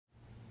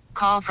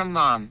Call from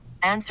mom.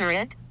 Answer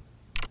it.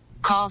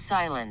 Call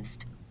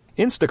silenced.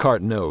 Instacart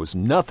knows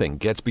nothing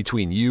gets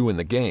between you and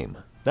the game.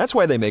 That's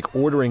why they make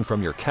ordering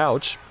from your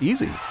couch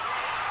easy.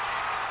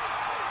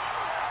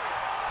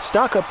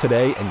 Stock up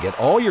today and get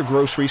all your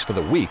groceries for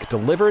the week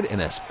delivered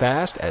in as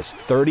fast as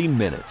 30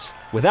 minutes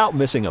without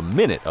missing a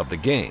minute of the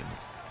game.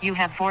 You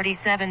have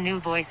 47 new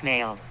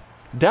voicemails.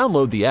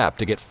 Download the app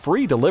to get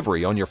free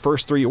delivery on your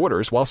first 3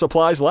 orders while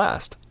supplies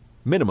last.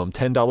 Minimum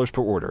 $10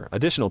 per order.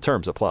 Additional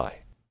terms apply.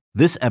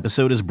 This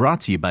episode is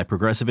brought to you by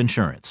Progressive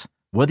Insurance.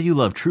 Whether you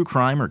love true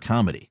crime or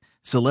comedy,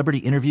 celebrity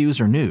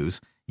interviews or news,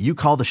 you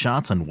call the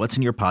shots on what's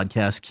in your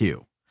podcast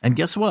queue. And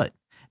guess what?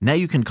 Now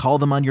you can call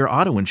them on your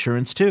auto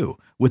insurance too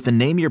with the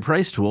Name Your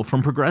Price tool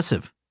from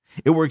Progressive.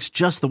 It works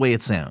just the way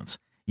it sounds.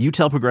 You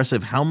tell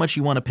Progressive how much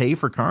you want to pay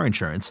for car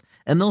insurance,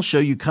 and they'll show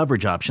you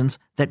coverage options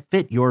that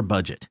fit your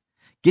budget.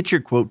 Get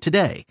your quote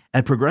today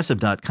at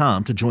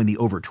Progressive.com to join the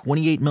over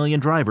 28 million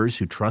drivers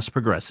who trust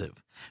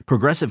Progressive.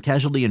 Progressive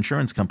Casualty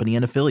Insurance Company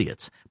and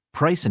Affiliates.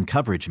 Price and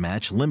coverage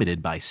match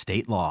limited by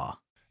state law.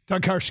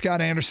 Doug Harsh,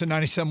 Scott Anderson,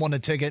 97.1 The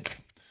Ticket.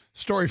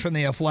 Story from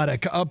The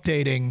Athletic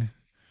updating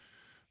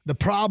the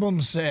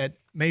problems that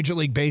Major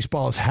League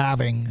Baseball is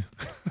having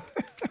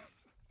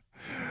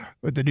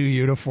with the new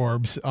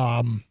uniforms.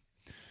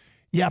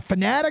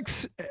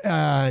 Fanatics,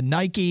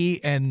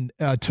 Nike, and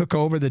took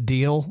over the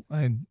deal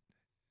and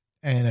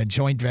a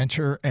joint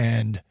venture,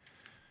 and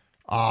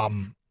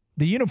the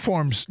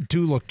uniforms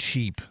do look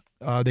cheap.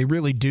 They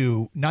really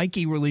do.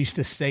 Nike released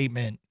a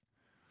statement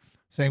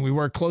saying, "We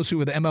work closely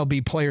with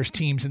MLB players'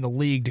 teams in the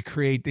league to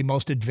create the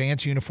most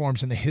advanced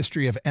uniforms in the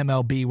history of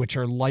MLB, which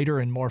are lighter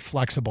and more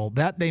flexible."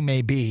 That they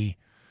may be,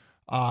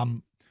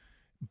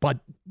 but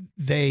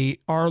they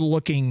are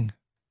looking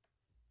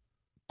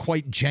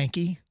quite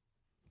janky,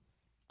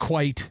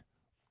 quite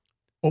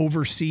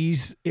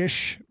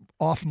overseas-ish,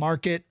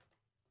 off-market.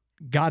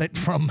 Got it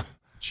from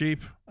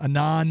cheap, a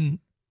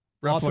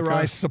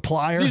non-authorized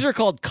supplier. These are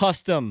called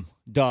custom,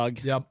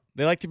 Doug. Yep.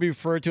 They like to be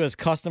referred to as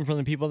custom from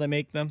the people that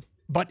make them.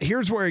 But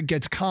here's where it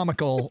gets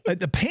comical.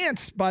 The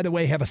pants, by the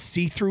way, have a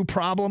see-through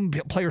problem.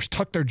 Players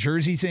tuck their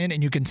jerseys in,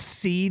 and you can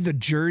see the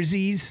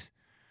jerseys,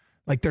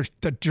 like there's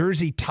the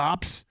jersey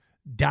tops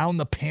down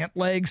the pant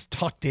legs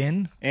tucked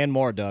in. And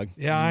more, Doug.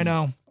 Yeah, I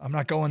know. I'm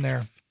not going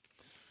there.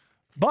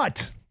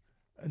 But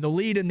the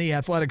lead in the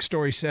Athletic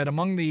story said,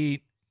 among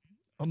the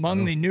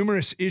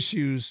numerous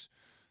issues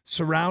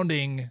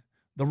surrounding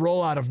the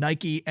rollout of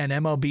Nike and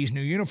MLB's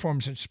new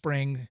uniforms in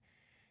spring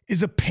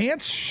is a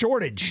pants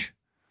shortage.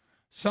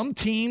 Some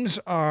teams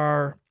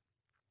are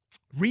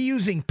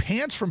reusing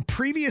pants from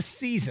previous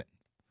season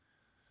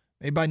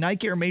made by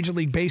Nike or Major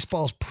League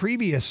Baseball's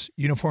previous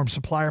uniform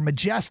supplier,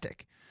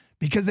 Majestic,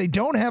 because they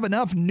don't have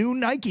enough new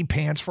Nike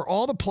pants for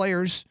all the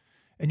players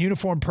and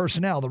uniform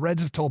personnel. The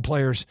Reds have told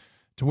players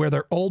to wear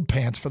their old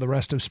pants for the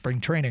rest of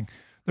spring training.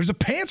 There's a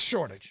pants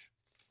shortage.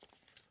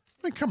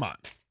 I mean, come on.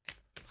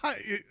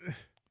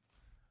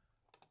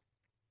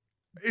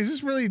 Is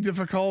this really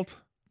difficult?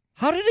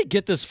 How did it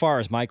get this far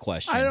is my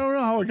question. I don't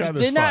know how it got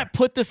this far. Did they not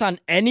put this on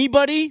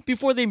anybody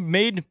before they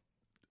made,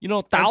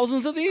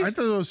 thousands of these? Aren't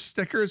those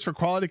stickers for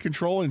quality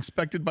control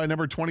inspected by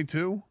number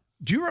 22?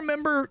 Do you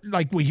remember,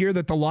 we hear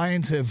that the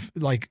Lions have,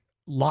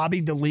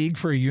 lobbied the league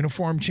for a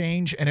uniform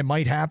change, and it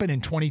might happen in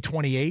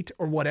 2028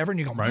 or whatever, and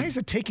you go, why is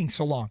it taking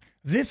so long?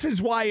 This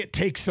is why it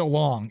takes so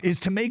long,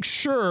 is to make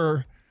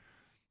sure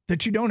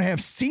that you don't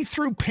have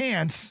see-through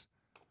pants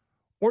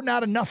or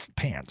not enough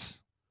pants.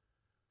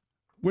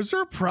 Was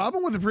there a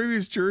problem with the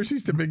previous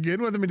jerseys to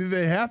begin with? I mean, did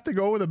they have to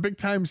go with a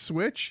big-time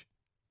switch?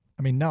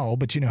 I mean, no,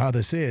 but you know how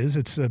this is.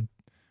 It's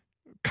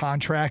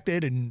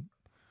contracted and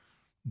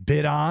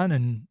bid on,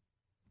 and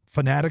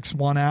Fanatics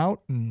won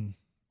out, and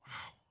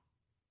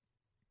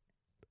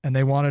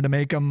they wanted to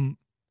make them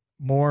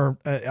more,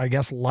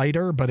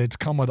 lighter, but it's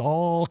come with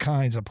all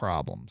kinds of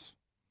problems.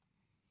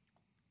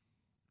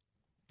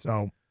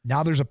 So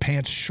now there's a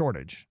pants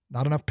shortage.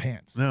 Not enough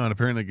pants. No, and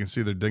apparently you can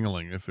see their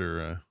dingling if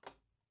they're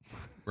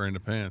wearing the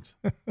pants.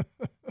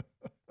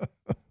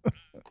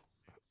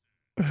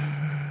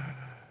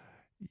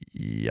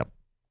 Yep.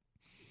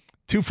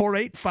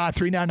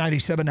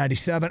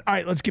 248-539-9797. All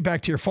right, let's get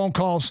back to your phone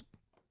calls.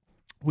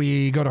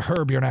 We go to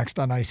Herb. You're next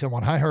on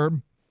 97.1. Hi,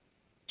 Herb.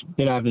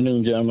 Good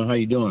afternoon, gentlemen. How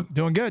you doing?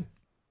 Doing good.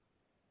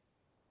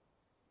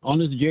 On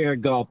this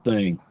Jared Goff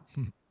thing,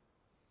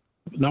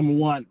 number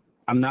one,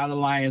 I'm not a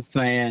Lions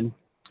fan,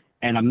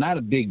 and I'm not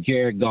a big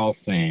Jared Goff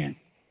fan.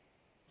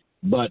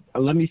 But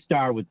let me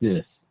start with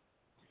this.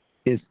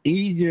 It's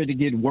easier to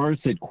get worse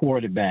at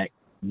quarterback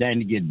than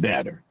to get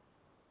better.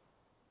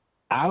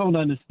 I don't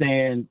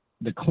understand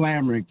the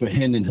clamoring for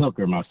Hendon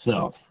Hooker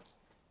myself.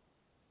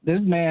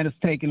 This man has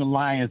taken the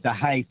Lions to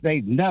heights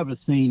they've never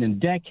seen in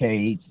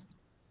decades,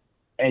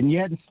 and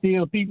yet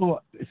still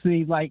people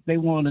seem like they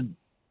want to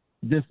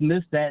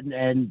dismiss that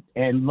and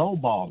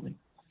lowball him.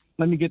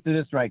 Let me get to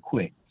this right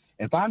quick.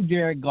 If I'm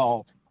Jared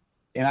Goff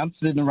and I'm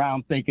sitting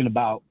around thinking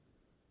about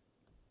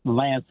the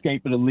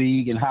landscape of the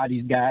league and how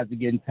these guys are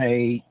getting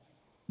paid,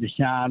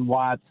 Deshaun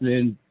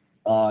Watson,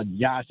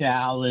 Josh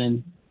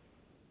Allen,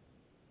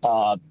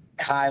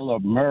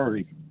 Kyler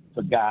Murray,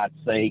 for God's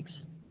sakes,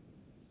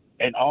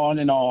 and on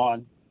and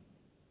on.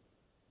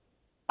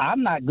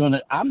 I'm not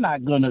gonna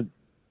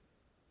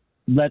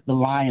let the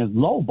Lions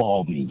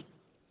lowball me.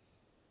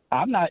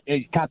 I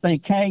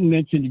think Kang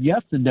mentioned it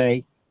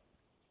yesterday.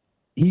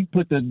 He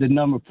put the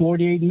number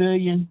 48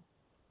 million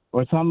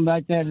or something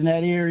like that in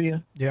that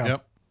area. Yeah.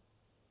 Yep.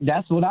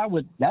 That's what I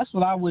would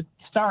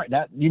start.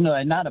 That,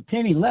 and not a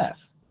penny less.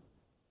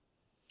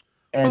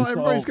 And Well,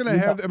 everybody's going to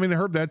have. I mean,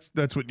 Herb,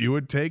 that's what you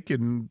would take,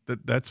 and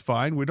that's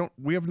fine.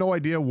 We have no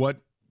idea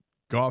what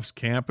Goff's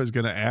camp is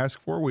going to ask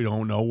for. We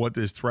don't know what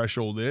this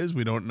threshold is.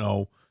 We don't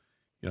know,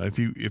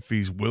 if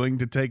he's willing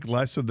to take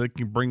less so they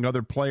can bring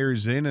other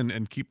players in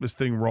and keep this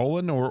thing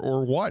rolling,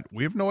 or what.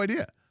 We have no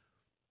idea.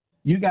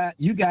 You guys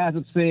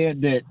have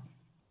said that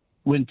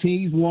when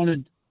teams want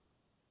to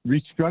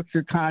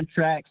restructure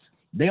contracts,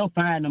 they'll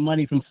find the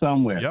money from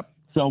somewhere. Yep.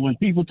 So when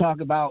people talk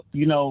about,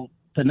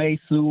 Penei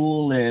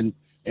Sewell and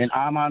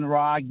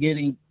Amon-Ra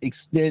getting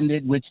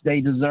extended, which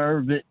they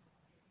deserve it,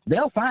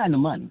 they'll find the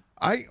money.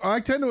 I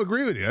tend to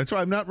agree with you. That's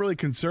why I'm not really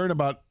concerned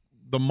about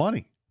the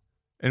money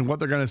and what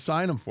they're going to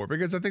sign them for,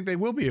 because I think they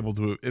will be able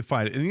to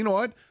find it. And you know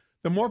what?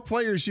 The more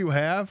players you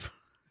have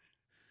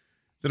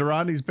that are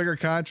on these bigger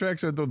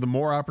contracts, the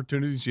more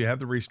opportunities you have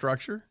to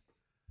restructure,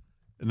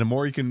 and the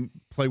more you can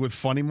play with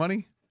funny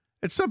money.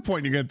 At some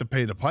point, you're going to have to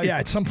pay the piper. Yeah,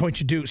 at some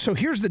point you do. So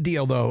here's the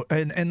deal, though,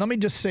 and let me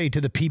just say to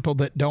the people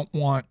that don't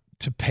want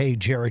to pay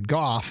Jared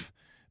Goff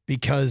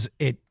because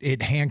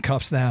it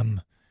handcuffs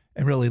them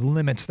and really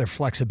limits their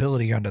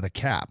flexibility under the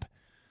cap.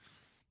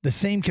 The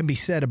same can be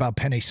said about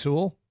Penei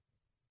Sewell.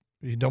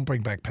 You don't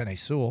bring back Penei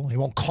Sewell. He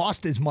won't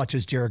cost as much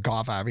as Jared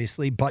Goff,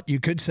 obviously, but you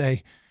could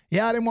say,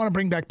 yeah, I didn't want to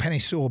bring back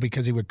Penei Sewell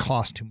because he would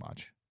cost too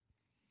much.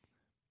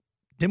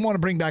 Didn't want to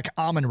bring back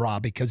Amon-Ra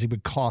because he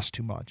would cost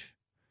too much.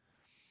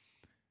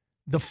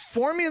 The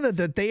formula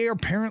that they are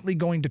apparently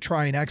going to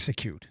try and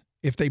execute,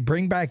 if they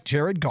bring back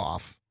Jared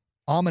Goff,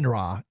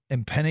 Amon-Ra,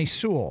 and Penei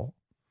Sewell,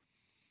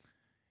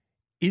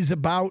 is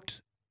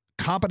about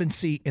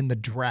competency in the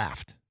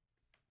draft.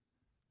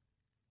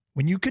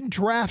 When you can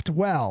draft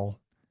well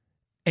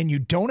and you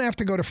don't have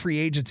to go to free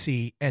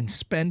agency and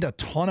spend a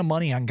ton of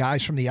money on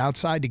guys from the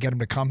outside to get them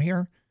to come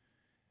here,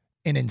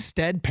 and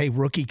instead pay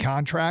rookie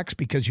contracts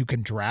because you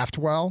can draft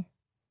well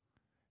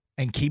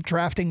and keep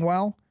drafting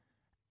well,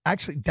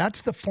 actually,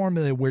 that's the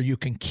formula where you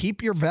can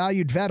keep your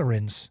valued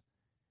veterans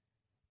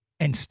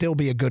and still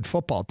be a good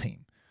football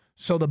team.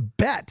 So the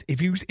bet,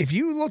 if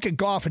you look at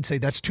Goff and say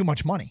that's too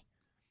much money,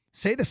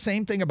 say the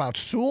same thing about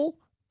Sewell,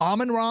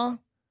 Amon-Ra,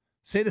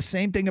 say the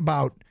same thing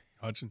about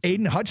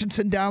Aiden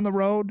Hutchinson down the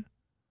road.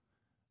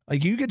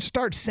 Like, you could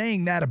start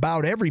saying that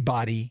about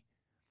everybody.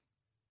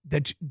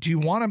 That do you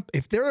want to,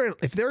 if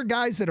there are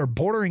guys that are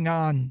bordering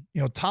on,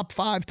 top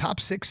 5, top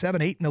 6,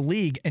 7, 8 in the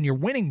league, and you're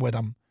winning with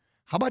them,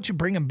 how about you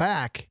bring them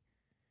back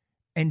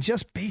and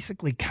just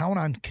basically count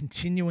on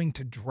continuing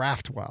to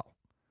draft well?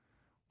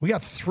 We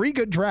got 3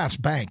 good drafts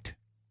banked.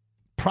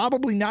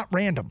 Probably not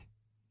random.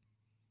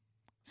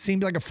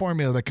 Seems like a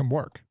formula that can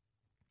work.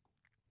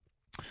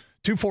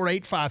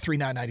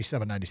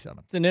 248-539-9797.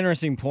 It's an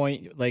interesting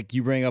point, like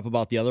you bring up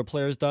about the other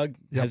players, Doug.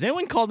 Yep. Has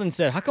anyone called and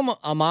said, how come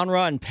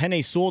Amon-Ra and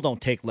Penei Sewell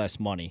don't take less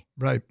money?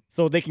 Right.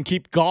 So they can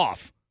keep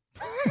Goff.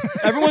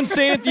 Everyone's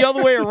saying it the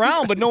other way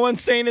around, but no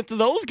one's saying it to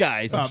those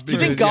guys. You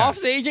think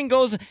Goff's agent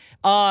goes,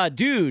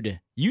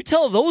 dude, you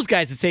tell those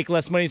guys to take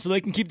less money so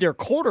they can keep their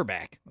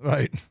quarterback.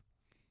 Right.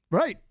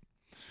 Right.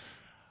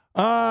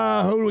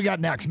 Who do we got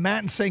next?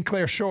 Matt in St.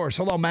 Clair Shores.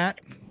 Hello, Matt.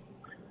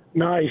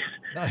 Nice.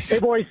 Hey,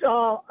 boys,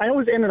 I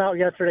was in and out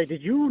yesterday.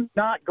 Did you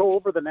not go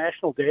over the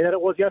national day that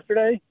it was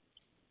yesterday?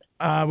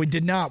 We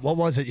did not. What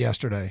was it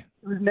yesterday?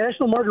 It was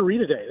National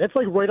Margarita Day. That's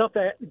like right up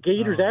that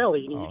Gators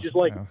alley. And you just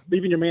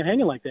leaving your man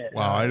hanging like that.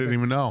 Wow, I didn't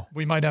even know.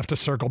 We might have to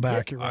circle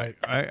back. You're right.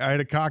 I had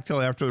a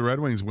cocktail after the Red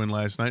Wings win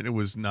last night. It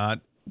was not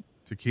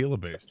tequila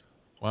based.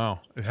 Wow.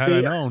 Had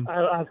I known.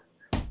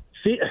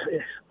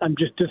 I'm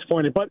just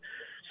disappointed. But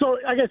so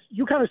I guess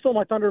you kind of stole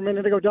my thunder a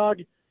minute ago, Doug.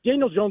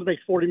 Daniel Jones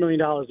makes $40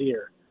 million a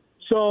year.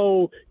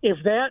 So if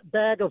that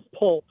bag of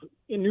pulp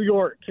in New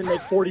York can make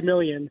 $40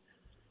 million,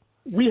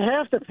 we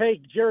have to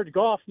pay Jared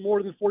Goff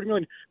more than $40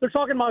 million. They're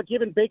talking about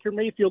giving Baker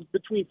Mayfield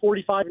between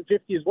 $45 and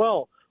 $50 as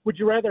well. Would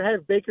you rather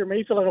have Baker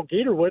Mayfield? I know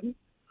Gator wouldn't,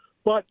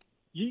 but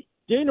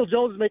Daniel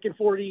Jones is making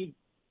 $40.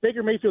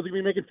 Baker Mayfield's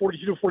going to be making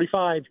 $42 to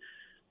 $45.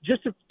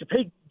 Just to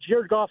pay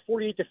Jared Goff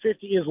 $48 to $50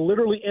 is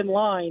literally in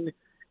line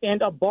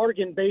and a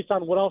bargain based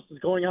on what else is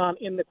going on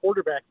in the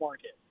quarterback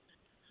market.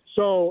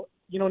 So,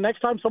 next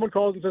time someone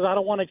calls and says, I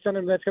don't want to extend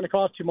him, that's going to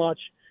cost too much,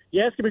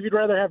 you ask him if you'd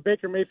rather have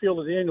Baker Mayfield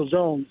or Daniel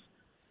Jones.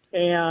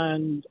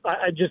 And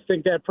I just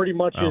think that pretty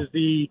much is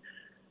the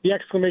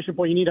exclamation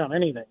point you need on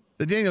anything.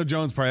 The Daniel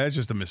Jones part, that's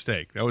just a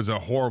mistake. That was a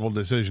horrible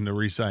decision to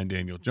re-sign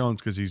Daniel Jones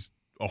because he's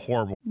a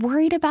horrible.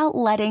 Worried about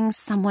letting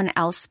someone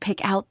else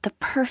pick out the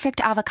perfect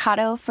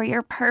avocado for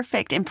your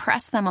perfect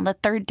impress them on the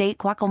third date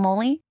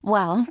guacamole?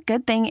 Well,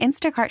 good thing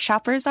Instacart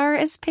shoppers are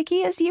as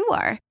picky as you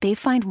are. They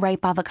find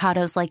ripe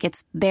avocados like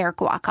it's their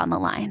guac on the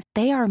line.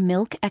 They are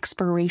milk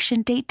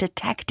expiration date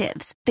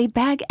detectives. They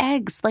bag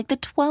eggs like the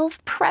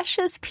 12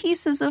 precious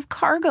pieces of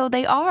cargo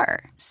they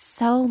are.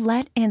 So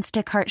let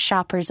Instacart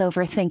shoppers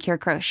overthink your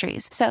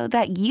groceries so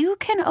that you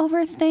can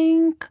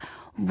overthink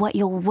what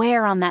you'll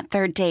wear on that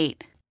third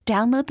date.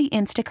 Download the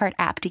Instacart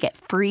app to get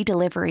free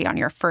delivery on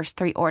your first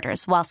 3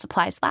 orders while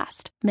supplies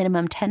last.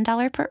 Minimum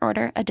 $10 per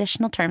order.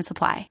 Additional terms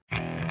apply.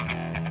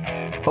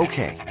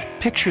 Okay,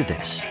 picture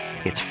this.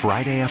 It's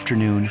Friday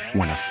afternoon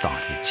when a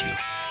thought hits you.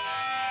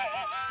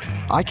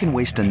 I can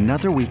waste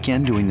another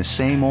weekend doing the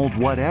same old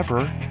whatever,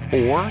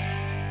 or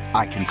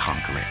I can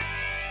conquer it.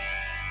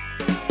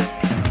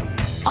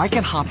 I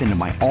can hop into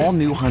my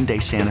all-new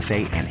Hyundai Santa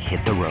Fe and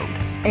hit the road.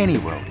 Any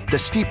road. The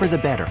steeper, the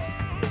better.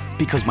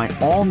 Because my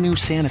all-new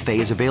Santa Fe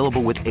is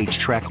available with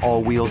H-Track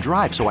all-wheel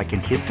drive, so I can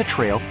hit the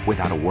trail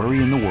without a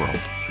worry in the world.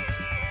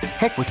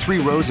 Heck, with 3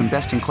 rows and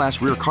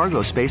best-in-class rear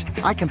cargo space,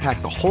 I can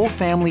pack the whole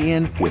family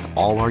in with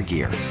all our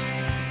gear.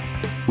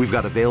 We've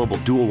got available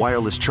dual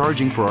wireless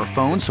charging for our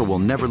phones, so we'll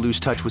never lose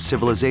touch with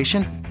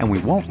civilization, and we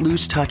won't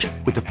lose touch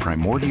with the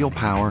primordial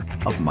power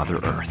of Mother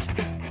Earth.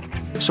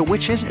 So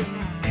which is it?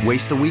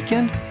 Waste the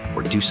weekend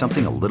or do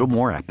something a little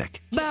more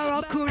epic?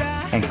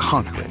 And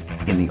conquer it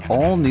in the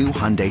all-new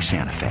Hyundai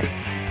Santa Fe.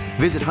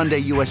 Visit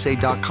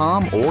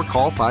HyundaiUSA.com or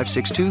call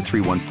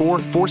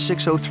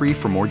 562-314-4603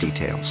 for more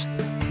details.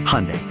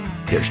 Hyundai,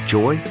 there's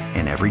joy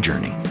in every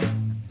journey.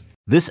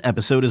 This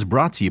episode is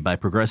brought to you by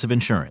Progressive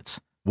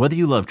Insurance. Whether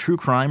you love true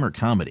crime or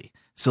comedy,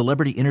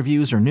 celebrity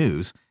interviews or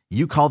news,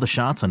 you call the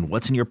shots on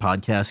what's in your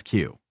podcast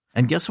queue.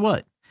 And guess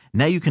what?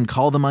 Now you can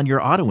call them on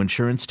your auto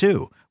insurance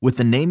too with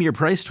the Name Your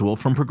Price tool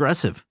from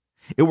Progressive.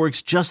 It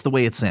works just the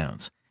way it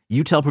sounds.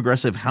 You tell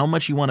Progressive how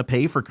much you want to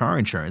pay for car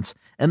insurance,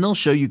 and they'll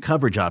show you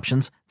coverage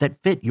options that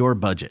fit your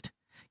budget.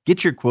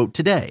 Get your quote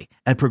today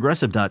at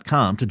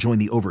Progressive.com to join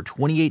the over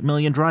 28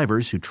 million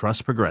drivers who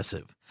trust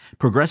Progressive.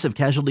 Progressive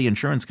Casualty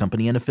Insurance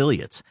Company and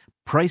Affiliates.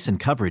 Price and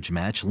coverage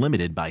match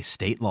limited by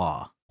state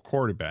law.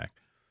 Quarterback.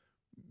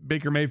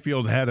 Baker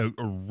Mayfield had a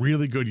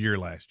really good year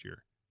last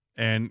year,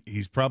 and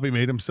he's probably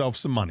made himself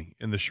some money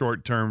in the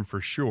short term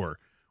for sure.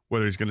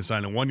 Whether he's going to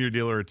sign a 1-year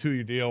deal or a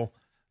 2-year deal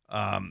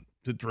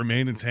to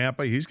remain in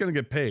Tampa, he's going to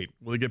get paid.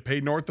 Will he get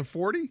paid north of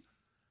 40?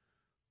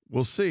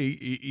 We'll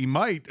see. He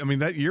might. I mean,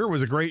 that year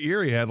was a great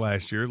year he had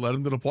last year. Led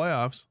him to the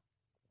playoffs.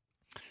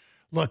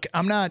 Look,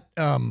 I'm not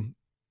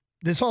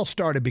this all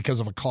started because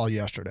of a call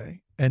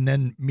yesterday, and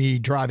then me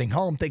driving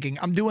home thinking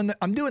I'm doing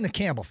the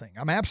Campbell thing.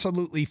 I'm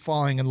absolutely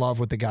falling in love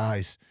with the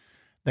guys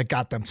that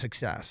got them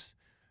success.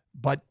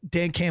 But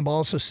Dan Campbell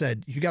also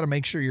said you got to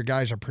make sure your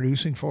guys are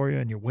producing for you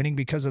and you're winning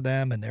because of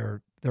them, and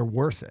they're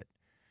worth it.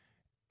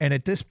 And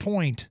at this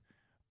point,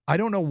 I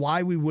don't know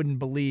why we wouldn't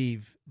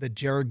believe that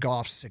Jared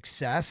Goff's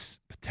success,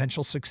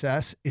 potential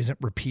success,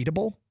 isn't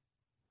repeatable.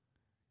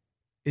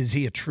 Is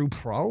he a true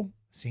pro?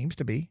 Seems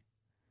to be.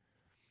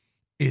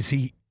 Is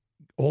he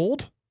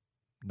old?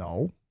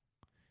 No.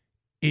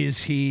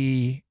 Is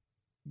he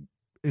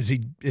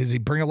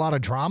bring a lot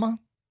of drama?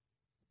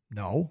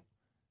 No.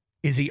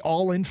 Is he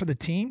all in for the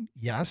team?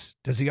 Yes.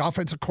 Does the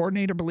offensive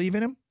coordinator believe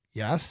in him?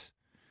 Yes.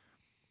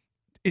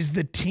 Is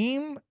the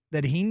team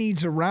that he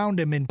needs around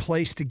him in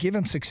place to give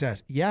him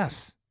success?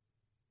 Yes.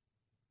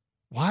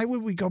 Why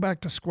would we go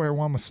back to square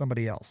one with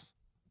somebody else?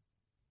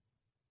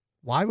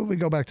 Why would we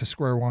go back to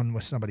square one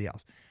with somebody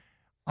else?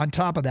 On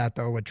top of that,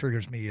 though, what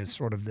triggers me is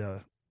sort of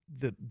the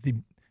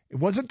it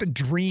wasn't the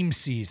dream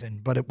season,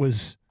 but it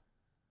was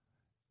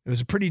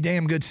a pretty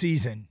damn good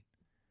season.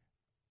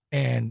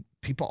 And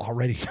people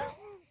already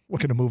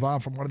looking to move on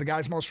from one of the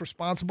guys most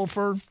responsible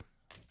for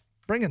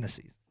bringing the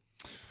season.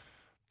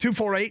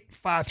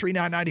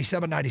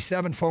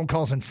 248-539-9797, phone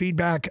calls and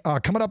feedback.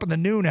 Coming up in the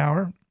noon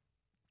hour,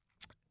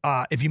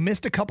 if you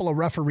missed a couple of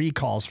referee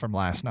calls from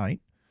last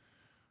night,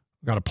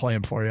 we've got to play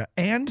them for you.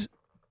 And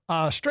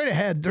straight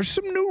ahead, there's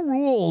some new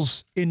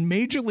rules in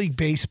Major League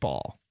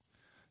Baseball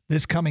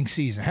this coming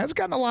season. It hasn't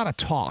gotten a lot of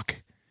talk.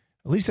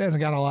 At least it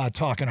hasn't gotten a lot of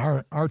talk in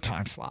our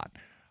time slot.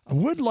 I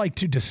would like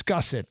to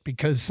discuss it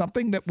because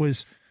something that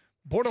was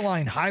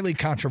borderline highly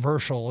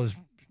controversial is,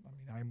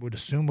 I would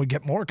assume would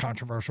get more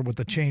controversial with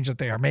the change that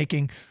they are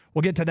making.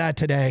 We'll get to that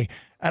today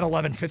at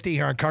 11:50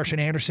 here on Carson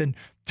Anderson.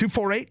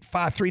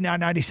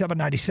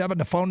 248-539-9797.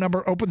 The phone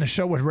number. Open the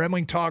show with Red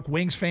Wing Talk.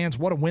 Wings fans,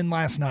 what a win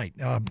last night.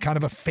 Kind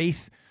of a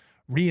faith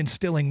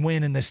reinstilling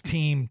win in this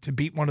team to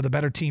beat one of the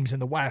better teams in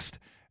the West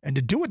and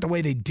to do it the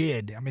way they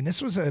did. I mean,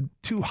 this was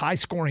two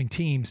high-scoring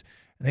teams,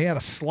 and they had to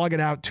slug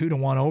it out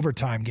 2-1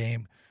 overtime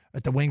game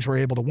that the Wings were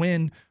able to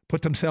win,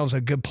 put themselves in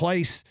a good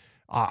place.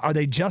 Are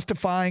they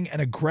justifying an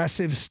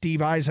aggressive Steve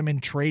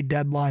Yzerman trade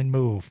deadline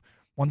move?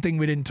 One thing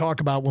we didn't talk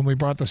about when we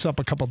brought this up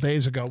a couple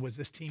days ago was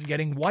this team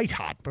getting white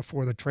hot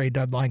before the trade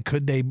deadline.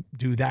 Could they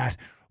do that?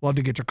 Love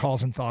to get your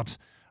calls and thoughts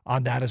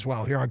on that as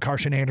well here on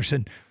Carson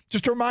Anderson.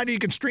 Just a reminder, you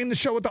can stream the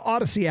show with the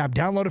Odyssey app.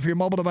 Download it for your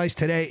mobile device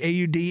today,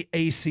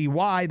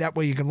 AUDACY. That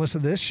way you can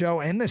listen to this show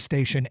and this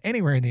station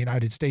anywhere in the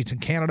United States and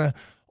Canada.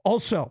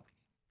 Also,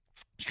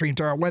 stream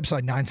to our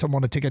website,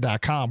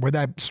 971theticket.com, where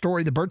that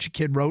story the Birchie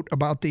kid wrote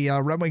about the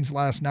Red Wings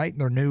last night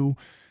and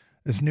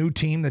this new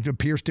team that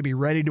appears to be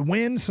ready to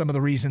win. Some of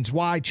the reasons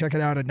why. Check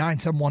it out at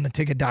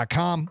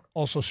 971theticket.com.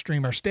 Also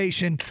stream our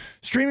station.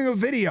 Streaming a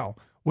video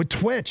with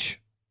Twitch.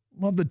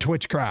 Love the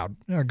Twitch crowd.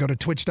 Go to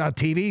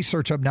twitch.tv,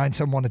 search up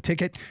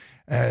 971theticket,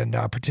 and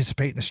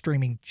participate in the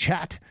streaming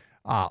chat.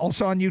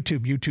 Also on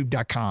YouTube,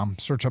 youtube.com.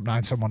 Search up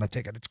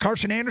 971theticket. It's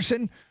Carson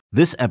Anderson.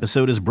 This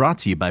episode is brought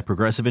to you by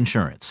Progressive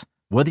Insurance.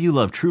 Whether you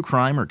love true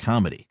crime or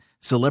comedy,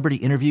 celebrity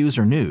interviews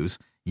or news,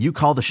 you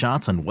call the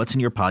shots on what's in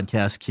your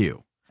podcast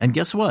queue. And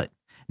guess what?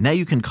 Now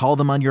you can call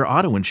them on your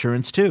auto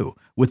insurance too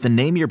with the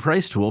Name Your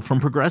Price tool from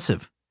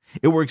Progressive.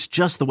 It works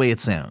just the way it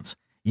sounds.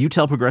 You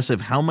tell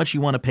Progressive how much you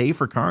want to pay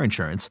for car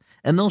insurance,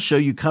 and they'll show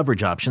you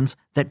coverage options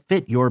that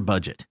fit your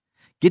budget.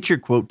 Get your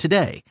quote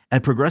today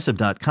at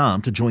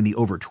Progressive.com to join the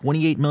over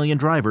 28 million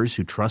drivers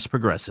who trust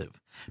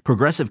Progressive.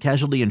 Progressive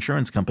Casualty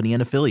Insurance Company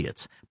and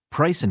Affiliates.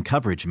 Price and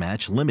coverage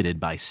match limited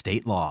by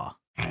state law.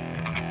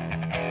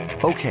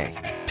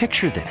 Okay,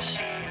 picture this.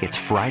 It's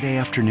Friday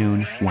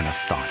afternoon when a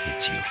thought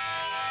hits you.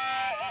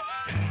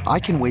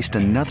 I can waste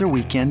another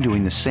weekend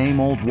doing the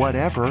same old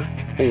whatever,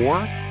 or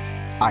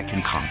I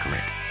can conquer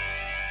it.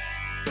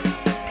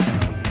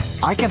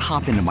 I can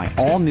hop into my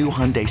all-new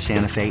Hyundai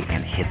Santa Fe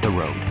and hit the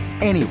road.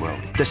 Any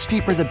road. The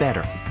steeper, the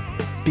better.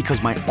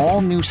 Because my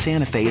all-new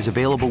Santa Fe is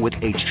available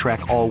with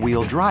H-Track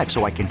all-wheel drive,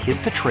 so I can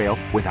hit the trail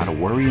without a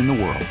worry in the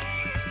world.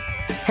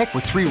 Heck,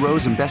 with 3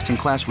 rows and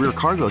best-in-class rear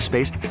cargo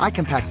space, I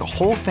can pack the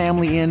whole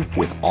family in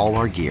with all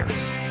our gear.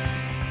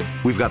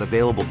 We've got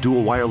available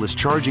dual wireless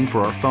charging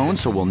for our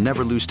phones, so we'll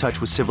never lose touch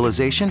with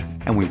civilization,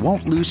 and we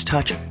won't lose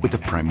touch with the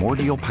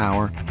primordial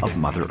power of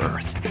Mother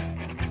Earth.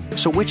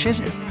 So which is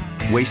it?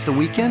 Waste the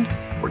weekend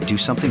or do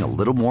something a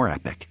little more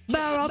epic?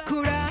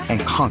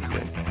 And conquer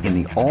it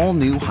in the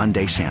all-new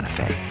Hyundai Santa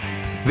Fe.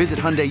 Visit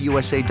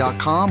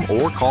HyundaiUSA.com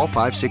or call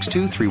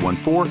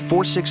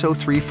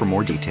 562-314-4603 for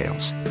more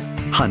details.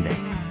 Hyundai,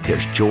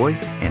 there's joy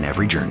in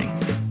every journey.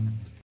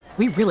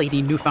 We really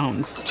need new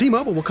phones.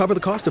 T-Mobile will cover the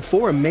cost of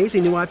 4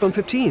 amazing new iPhone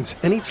 15s,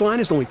 and each line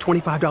is only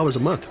 $25 a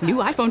month. New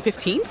iPhone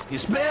 15s?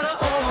 It's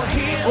better over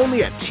here.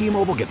 Only at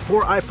T-Mobile, get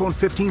 4 iPhone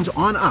 15s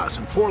on us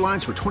and 4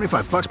 lines for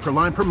 $25 per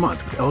line per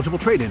month with eligible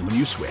trade-in when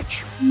you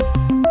switch.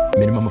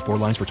 Minimum of 4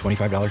 lines for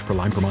 $25 per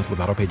line per month with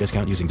autopay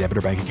discount using debit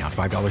or bank account.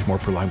 $5 more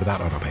per line without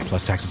autopay,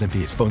 plus taxes and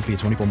fees. Phone fee at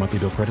 24 monthly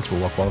bill credits for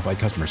well-qualified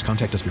customers.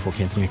 Contact us before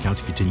canceling account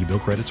to continue bill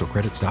credits or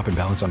credit stop and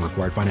balance on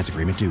required finance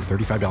agreement due.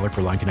 $35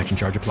 per line connection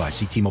charge applies.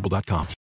 See T-Mobile.com.